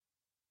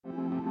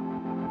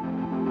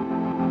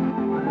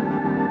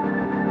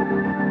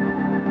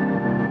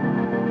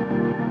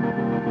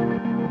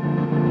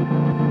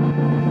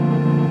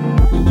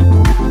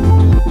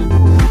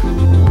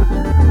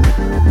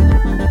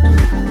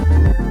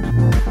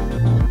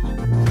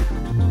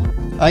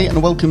Hi,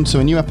 and welcome to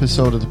a new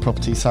episode of the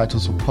Property Side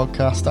Hustle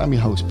podcast. I'm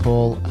your host,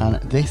 Paul, and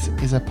this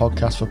is a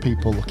podcast for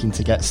people looking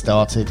to get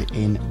started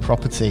in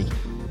property.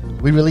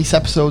 We release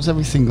episodes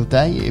every single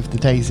day, if the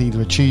day is either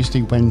a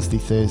Tuesday, Wednesday,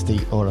 Thursday,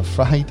 or a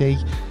Friday.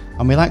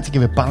 And we like to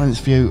give a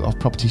balanced view of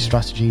property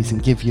strategies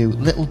and give you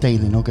little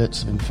daily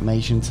nuggets of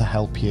information to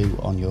help you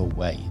on your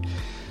way.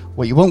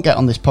 What you won't get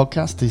on this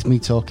podcast is me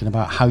talking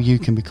about how you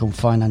can become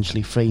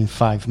financially free in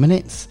 5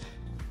 minutes.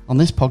 On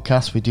this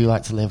podcast, we do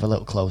like to live a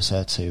little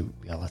closer to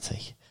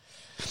reality.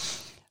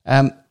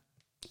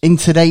 In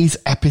today's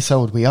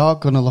episode, we are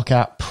going to look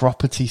at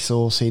property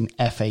sourcing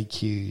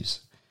FAQs.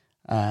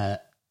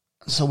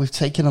 So we've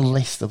taken a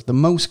list of the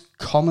most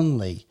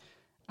commonly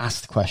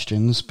asked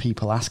questions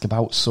people ask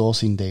about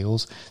sourcing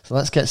deals. So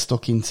let's get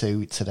stuck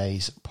into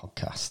today's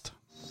podcast.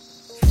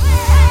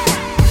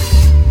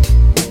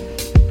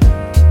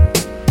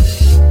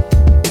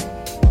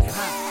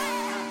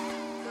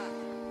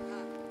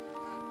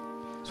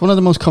 One of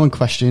the most common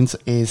questions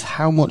is,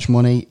 how much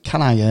money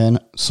can I earn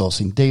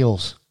sourcing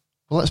deals?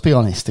 Well, let's be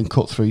honest and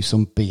cut through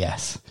some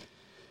BS.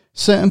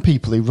 Certain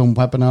people who run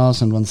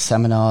webinars and run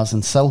seminars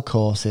and sell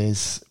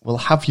courses will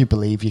have you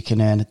believe you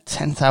can earn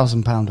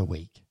 £10,000 a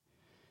week.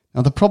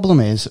 Now, the problem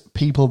is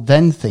people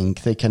then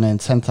think they can earn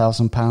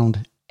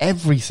 £10,000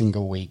 every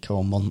single week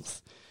or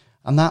month,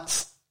 and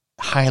that's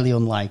highly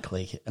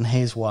unlikely, and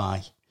here's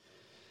why.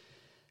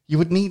 You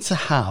would need to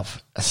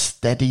have a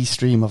steady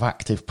stream of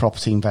active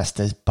property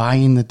investors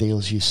buying the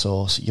deals you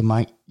source. You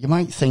might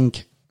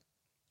think,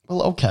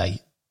 well, okay,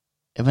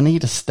 if I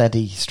need a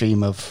steady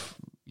stream of,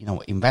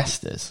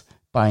 investors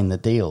buying the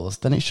deals,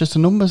 then it's just a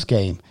numbers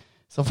game.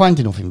 So find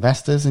enough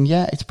investors, and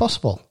yeah, it's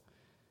possible.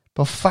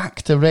 But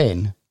factor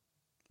in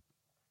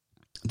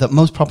that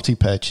most property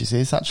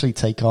purchases actually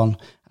take on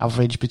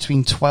average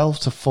between 12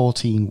 to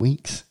 14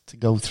 weeks to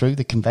go through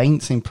the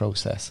conveyancing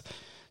process.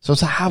 So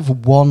to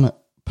have one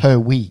per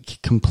week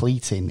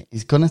completing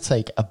is going to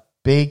take a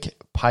big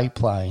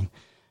pipeline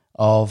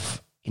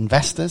of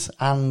investors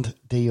and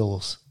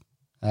deals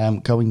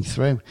going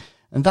through.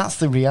 And that's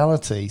the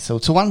reality. So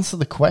to answer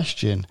the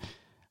question,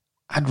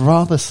 I'd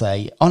rather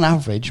say on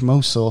average,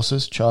 most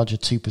sources charge a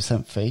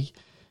 2% fee.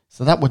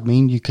 So that would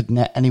mean you could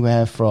net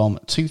anywhere from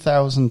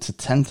 £2,000 to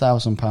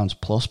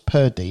 £10,000 plus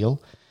per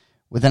deal,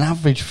 with an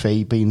average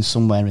fee being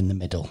somewhere in the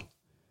middle.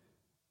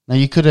 Now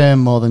you could earn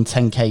more than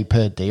 10k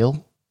per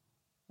deal.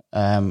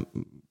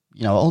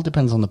 It all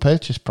depends on the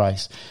purchase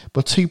price,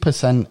 but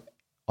 2%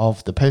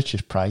 of the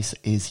purchase price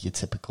is your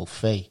typical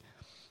fee.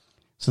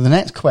 So the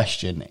next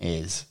question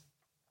is,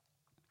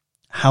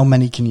 how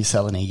many can you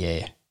sell in a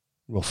year,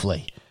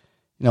 roughly?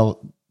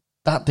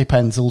 That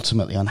depends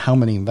ultimately on how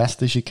many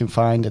investors you can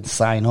find and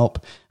sign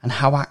up, and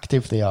how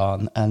active they are,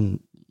 and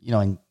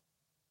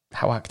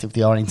how active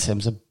they are in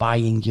terms of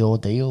buying your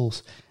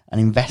deals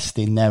and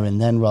investing there and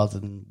then, rather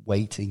than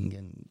waiting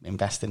and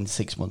investing in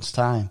 6 months'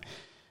 time.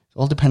 It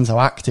all depends how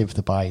active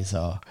the buyers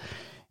are.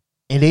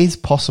 It is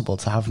possible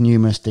to have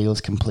numerous deals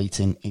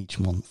completing each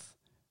month,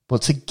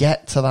 but to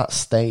get to that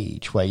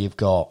stage where you've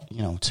got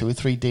 2 or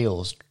 3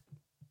 deals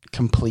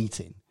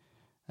completing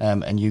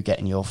and you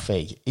getting your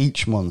fee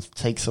each month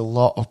takes a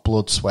lot of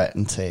blood, sweat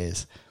and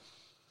tears.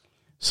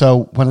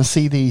 So when I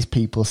see these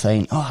people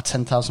saying,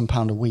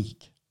 £10,000 a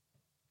week,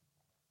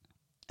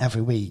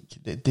 every week,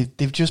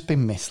 they've just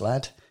been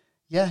misled.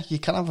 Yeah, you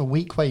can have a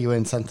week where you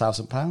earn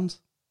 £10,000. Of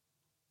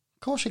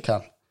course you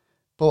can.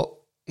 But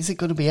is it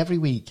going to be every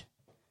week?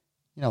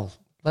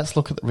 Let's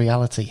look at the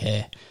reality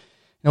here.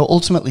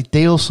 Ultimately,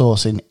 deal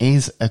sourcing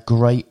is a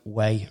great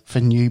way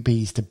for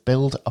newbies to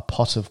build a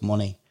pot of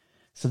money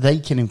so they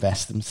can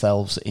invest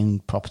themselves in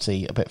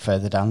property a bit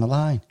further down the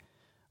line.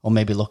 Or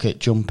maybe look at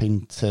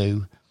jumping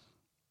to,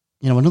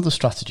 another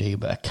strategy,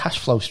 but a cash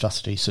flow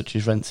strategy such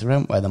as rent to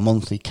rent, where the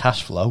monthly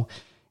cash flow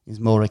is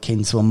more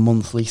akin to a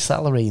monthly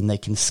salary, and they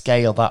can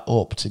scale that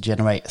up to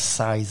generate a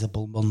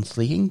sizable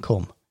monthly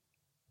income.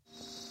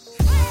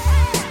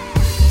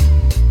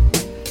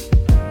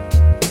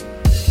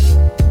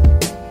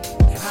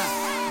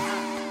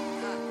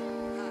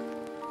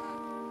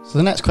 So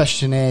the next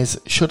question is,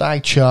 should I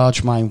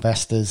charge my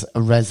investors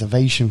a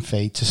reservation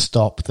fee to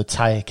stop the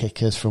tyre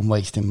kickers from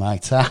wasting my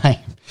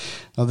time?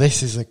 Now,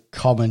 this is a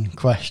common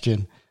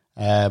question.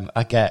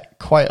 I get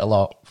quite a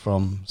lot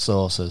from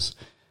sources.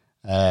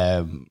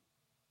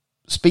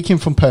 Speaking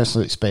from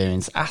personal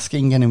experience,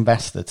 asking an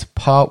investor to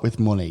part with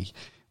money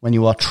when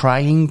you are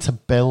trying to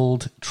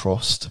build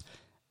trust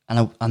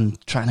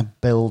and trying to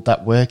build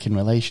that working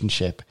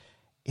relationship,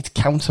 it's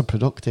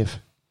counterproductive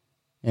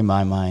in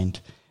my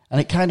mind. And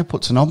it kind of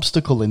puts an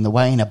obstacle in the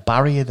way and a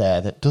barrier there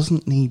that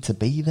doesn't need to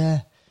be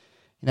there.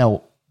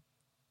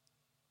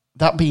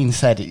 That being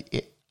said,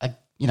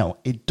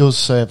 it does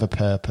serve a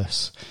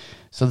purpose.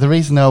 So there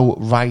is no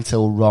right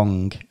or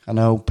wrong. I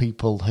know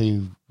people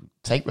who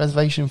take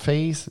reservation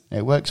fees.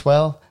 It works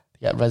well.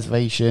 They get a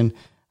reservation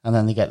and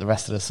then they get the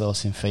rest of the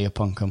sourcing fee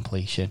upon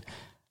completion.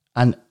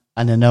 And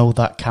I know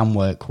that can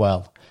work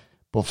well.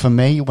 But for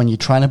me, when you're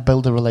trying to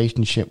build a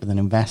relationship with an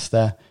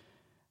investor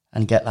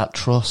and get that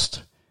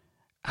trust,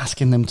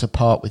 asking them to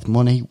part with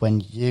money when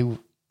you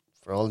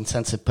for all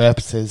intensive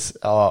purposes,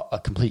 are a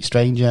complete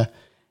stranger,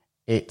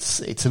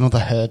 it's another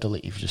hurdle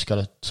that you've just got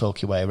to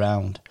talk your way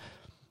around.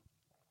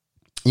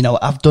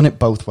 I've done it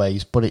both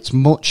ways, but it's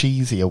much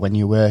easier when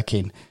you're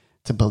working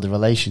to build a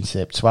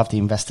relationship, to have the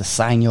investor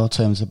sign your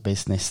terms of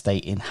business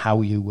stating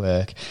how you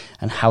work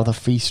and how the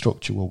fee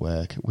structure will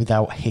work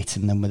without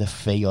hitting them with a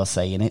fee or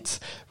saying it's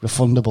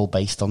refundable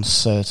based on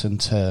certain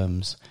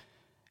terms.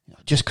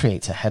 It just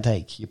creates a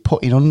headache. You're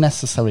putting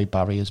unnecessary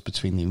barriers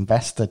between the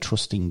investor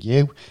trusting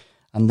you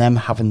and them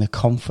having the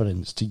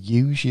confidence to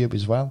use you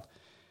as well.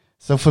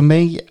 So for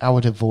me, I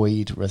would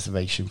avoid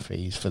reservation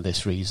fees for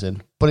this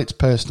reason, but it's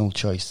personal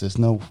choice. There's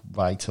no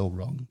right or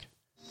wrong.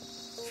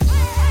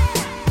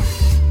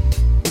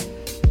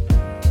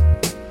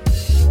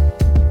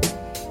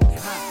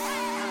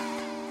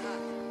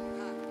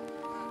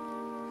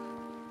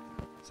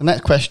 The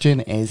next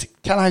question is,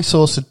 can I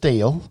source a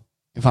deal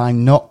if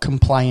I'm not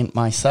compliant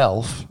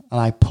myself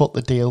and I put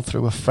the deal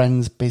through a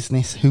friend's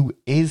business who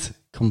is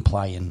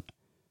compliant?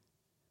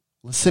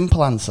 The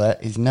simple answer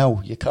is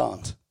no, you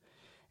can't.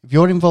 If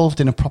you're involved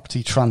in a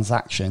property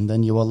transaction,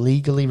 then you are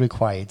legally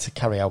required to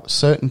carry out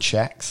certain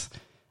checks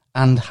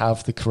and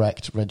have the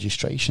correct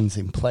registrations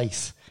in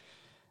place.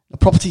 The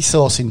property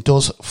sourcing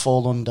does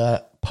fall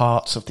under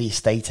parts of the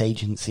Estate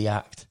Agency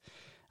Act.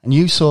 And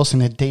you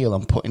sourcing a deal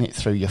and putting it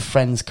through your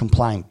friend's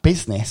compliant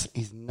business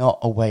is not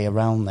a way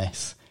around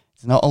this.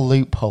 It's not a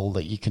loophole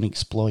that you can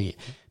exploit.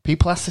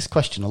 People ask this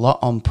question a lot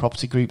on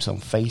property groups on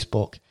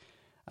Facebook,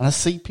 and I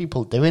see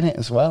people doing it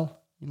as well.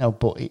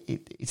 But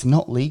it's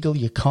not legal.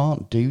 You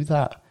can't do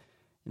that.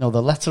 The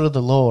letter of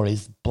the law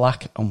is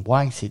black and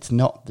white. It's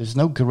not. There's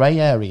no grey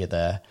area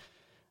there.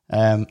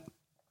 And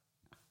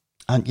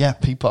yeah,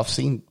 I've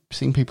seen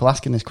people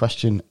asking this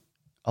question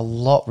a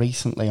lot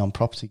recently on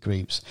property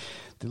groups.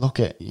 They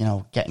look at,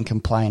 getting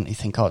compliant. They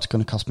think, it's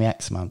going to cost me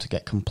X amount to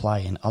get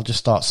compliant. I'll just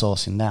start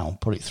sourcing now and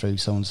put it through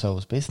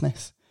so-and-so's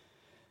business.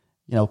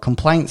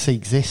 Compliance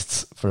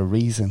exists for a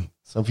reason.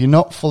 So if you're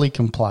not fully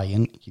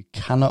compliant, you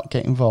cannot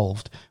get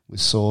involved with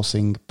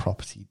sourcing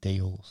property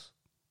deals.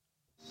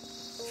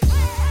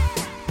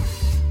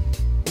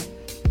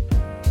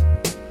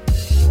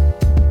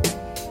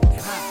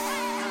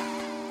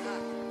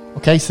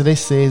 Okay, so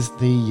this is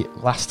the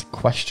last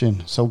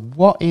question. So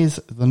what is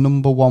the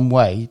number one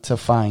way to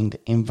find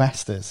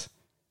investors?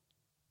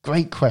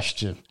 Great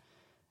question.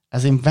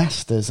 As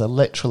investors are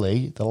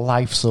literally the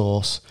life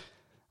source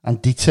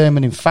and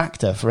determining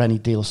factor for any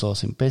deal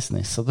sourcing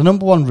business. So the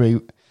number one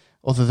route,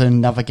 other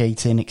than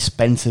navigating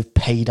expensive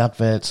paid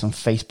adverts and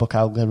Facebook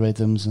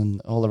algorithms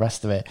and all the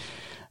rest of it,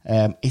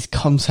 is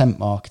content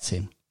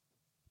marketing.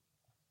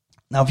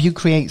 Now, if you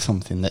create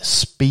something that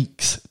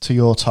speaks to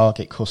your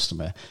target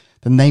customer,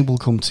 then they will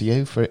come to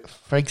you.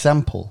 For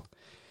example,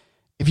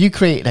 if you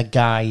created a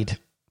guide,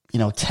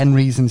 10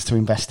 reasons to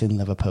invest in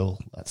Liverpool,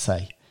 let's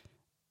say,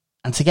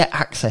 and to get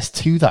access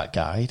to that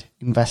guide,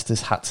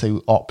 investors had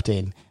to opt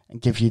in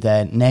and give you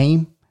their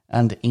name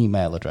and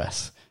email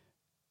address.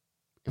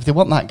 If they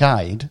want that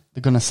guide,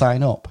 they're going to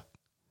sign up.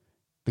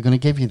 They're going to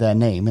give you their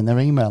name and their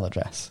email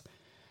address.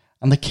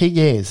 And the key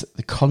is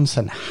the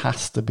content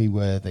has to be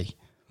worthy.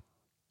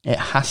 It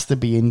has to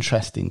be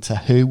interesting to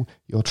who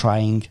you're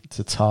trying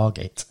to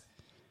target.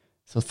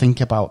 So think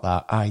about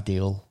that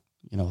ideal,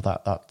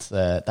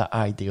 that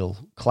ideal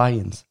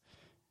client.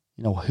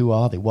 Who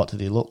are they? What do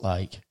they look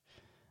like?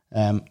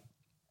 And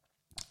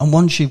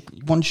once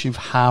you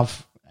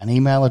have an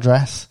email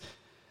address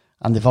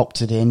and they've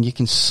opted in, you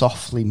can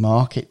softly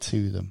market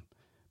to them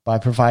by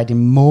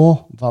providing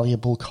more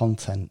valuable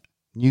content,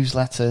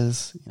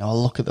 newsletters. A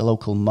look at the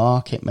local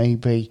market,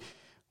 maybe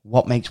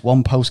what makes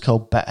one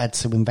postcode better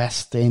to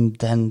invest in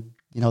than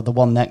the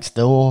one next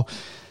door.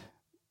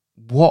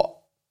 What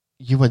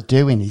you are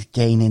doing is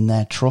gaining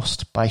their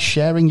trust by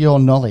sharing your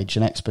knowledge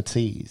and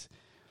expertise.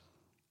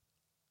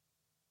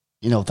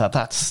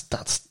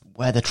 That's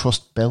where the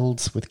trust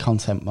builds with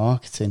content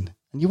marketing.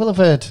 And you will have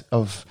heard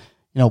of,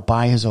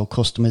 buyers or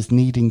customers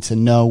needing to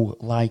know,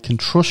 like, and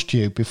trust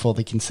you before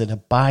they consider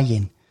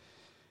buying.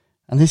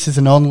 And this is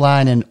an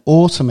online and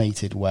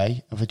automated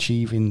way of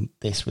achieving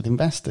this with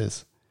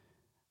investors.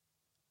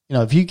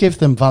 If you give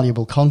them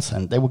valuable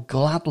content, they will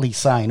gladly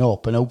sign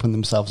up and open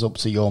themselves up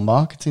to your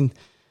marketing.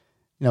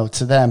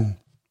 To them,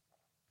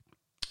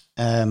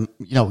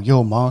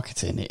 your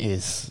marketing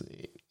is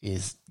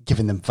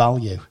giving them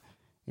value.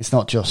 It's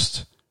not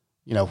just,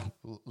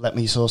 let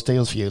me source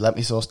deals for you, let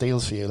me source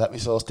deals for you, let me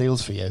source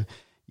deals for you.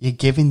 You're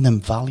giving them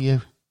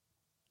value.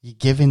 You're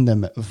giving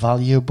them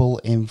valuable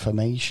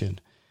information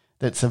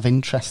that's of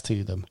interest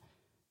to them.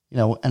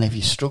 And if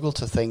you struggle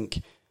to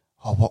think,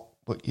 what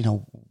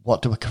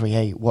do I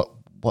create?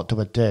 What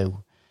do I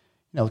do?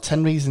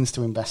 10 reasons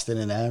to invest in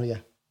an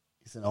area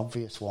is an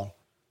obvious one.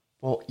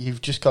 But you've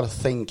just got to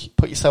think,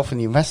 put yourself in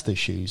the investor's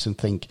shoes and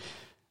think,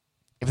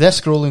 if they're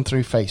scrolling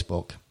through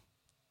Facebook,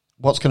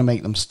 what's going to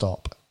make them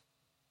stop?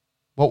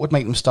 What would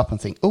make them stop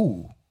and think,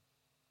 "Oh,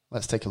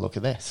 let's take a look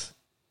at this"?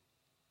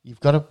 You've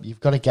got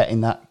to get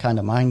in that kind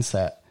of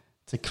mindset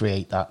to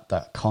create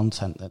that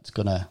content that's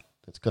gonna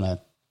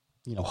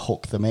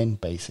hook them in,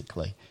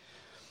 basically.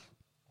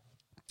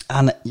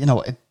 And,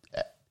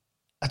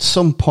 at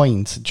some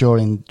point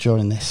during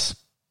this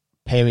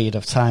period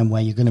of time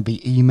where you're going to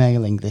be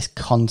emailing this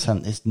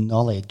content, this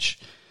knowledge,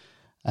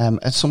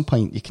 at some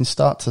point you can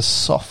start to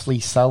softly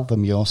sell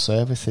them your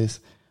services.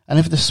 And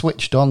if they're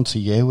switched on to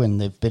you and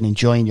they've been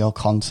enjoying your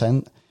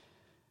content,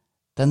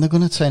 then they're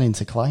going to turn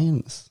into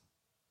clients.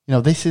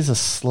 This is a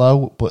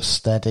slow but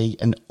steady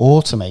and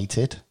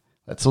automated,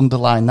 let's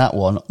underline that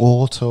one,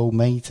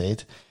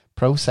 automated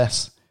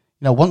process.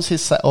 Once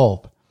it's set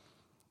up,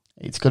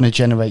 it's going to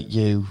generate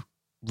you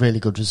really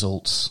good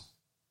results.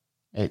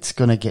 It's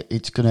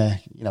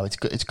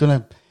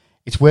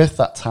worth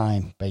that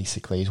time,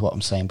 basically, is what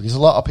I'm saying. Because a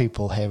lot of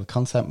people hear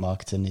content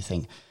marketing, they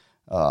think,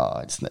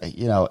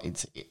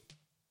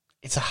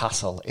 it's a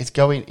hassle. It's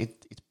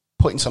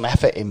putting some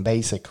effort in,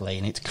 basically,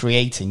 and it's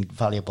creating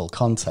valuable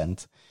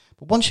content.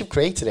 But once you've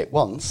created it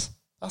once,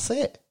 that's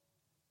it.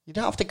 You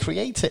don't have to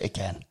create it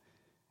again.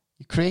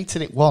 You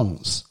created it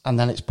once, and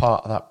then it's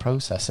part of that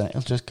process, and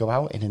it'll just go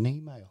out in an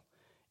email.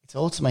 It's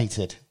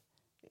automated.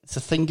 It's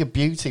a thing of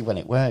beauty when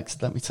it works.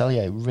 Let me tell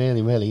you, it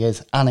really, really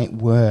is. And it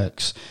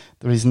works.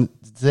 There is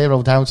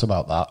zero doubt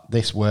about that.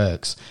 This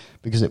works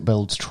because it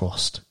builds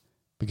trust,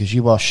 because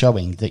you are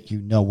showing that you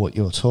know what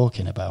you're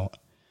talking about.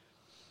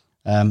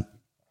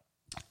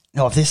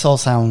 If this all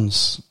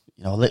sounds,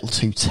 a little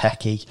too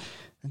techy,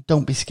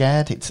 don't be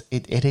scared.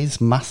 It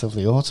is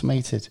massively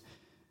automated,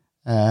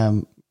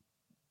 and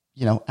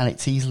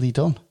it's easily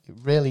done. It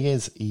really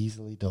is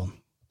easily done.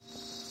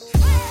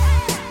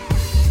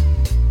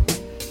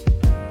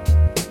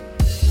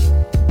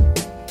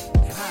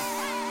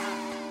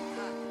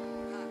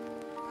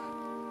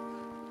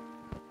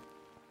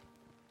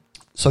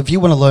 So if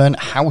you want to learn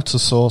how to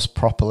source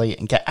properly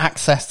and get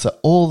access to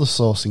all the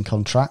sourcing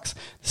contracts,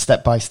 the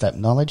step-by-step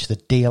knowledge, the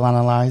deal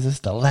analyzers,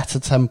 the letter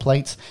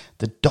templates,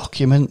 the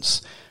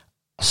documents,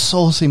 a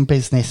sourcing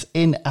business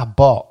in a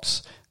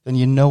box, then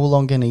you no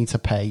longer need to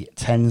pay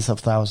tens of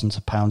thousands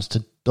of pounds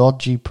to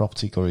dodgy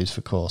property gurus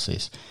for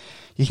courses.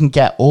 You can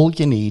get all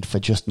you need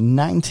for just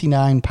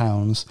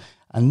 £99,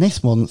 and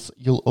this month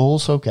you'll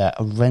also get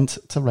a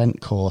rent-to-rent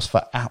course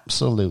for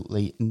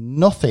absolutely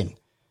nothing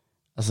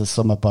as a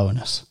summer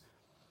bonus.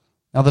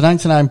 Now, the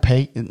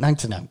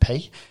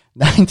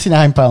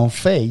 £99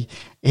 fee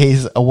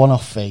is a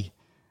one-off fee.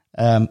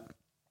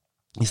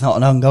 It's not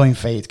an ongoing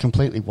fee. It's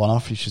completely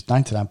one-off. It's just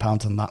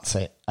 £99 and that's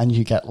it. And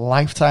you get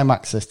lifetime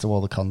access to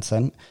all the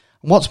content.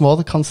 And what's more,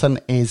 the content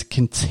is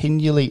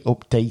continually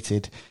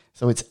updated,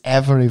 so it's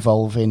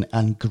ever-evolving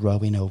and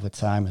growing over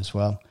time as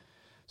well.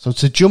 So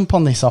to jump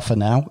on this offer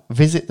now,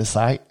 visit the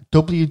site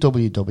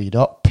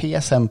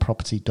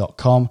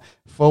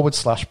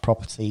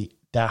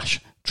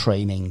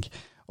www.psnproperty.com/property-training.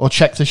 Or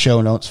check the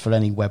show notes for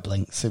any web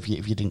links if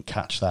you didn't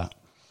catch that.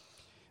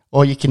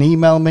 Or you can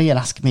email me and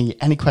ask me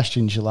any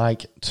questions you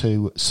like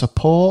to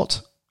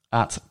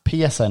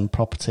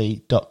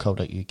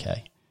support@psnproperty.co.uk.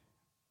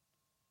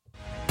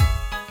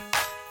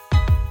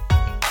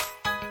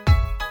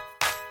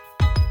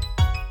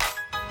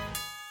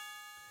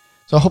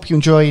 So I hope you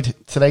enjoyed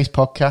today's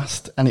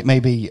podcast, and it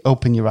maybe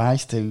open your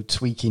eyes to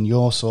tweaking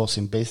your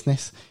sourcing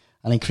business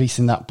and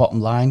increasing that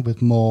bottom line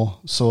with more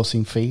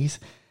sourcing fees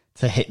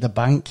to hit the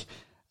bank.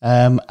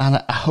 And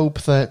I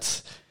hope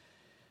that,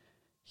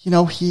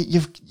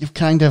 you've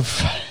kind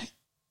of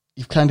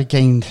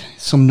gained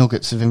some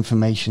nuggets of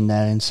information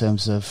there in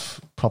terms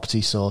of property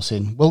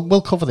sourcing.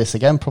 We'll cover this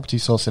again, property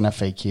sourcing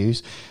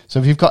FAQs. So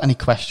if you've got any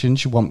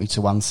questions you want me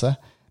to answer,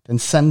 then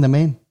send them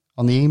in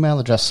on the email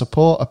address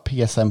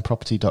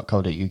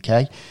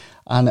support@psnproperty.co.uk,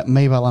 and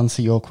maybe I'll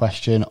answer your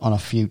question on a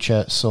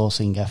future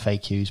sourcing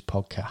FAQs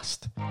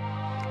podcast.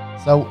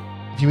 So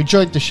if you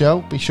enjoyed the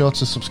show, be sure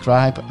to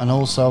subscribe and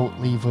also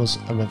leave us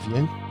a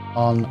review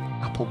on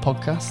Apple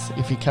Podcasts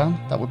if you can.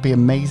 That would be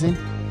amazing.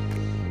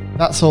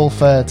 That's all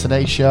for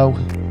today's show.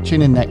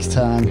 Tune in next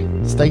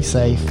time. Stay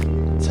safe.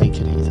 Take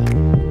it easy.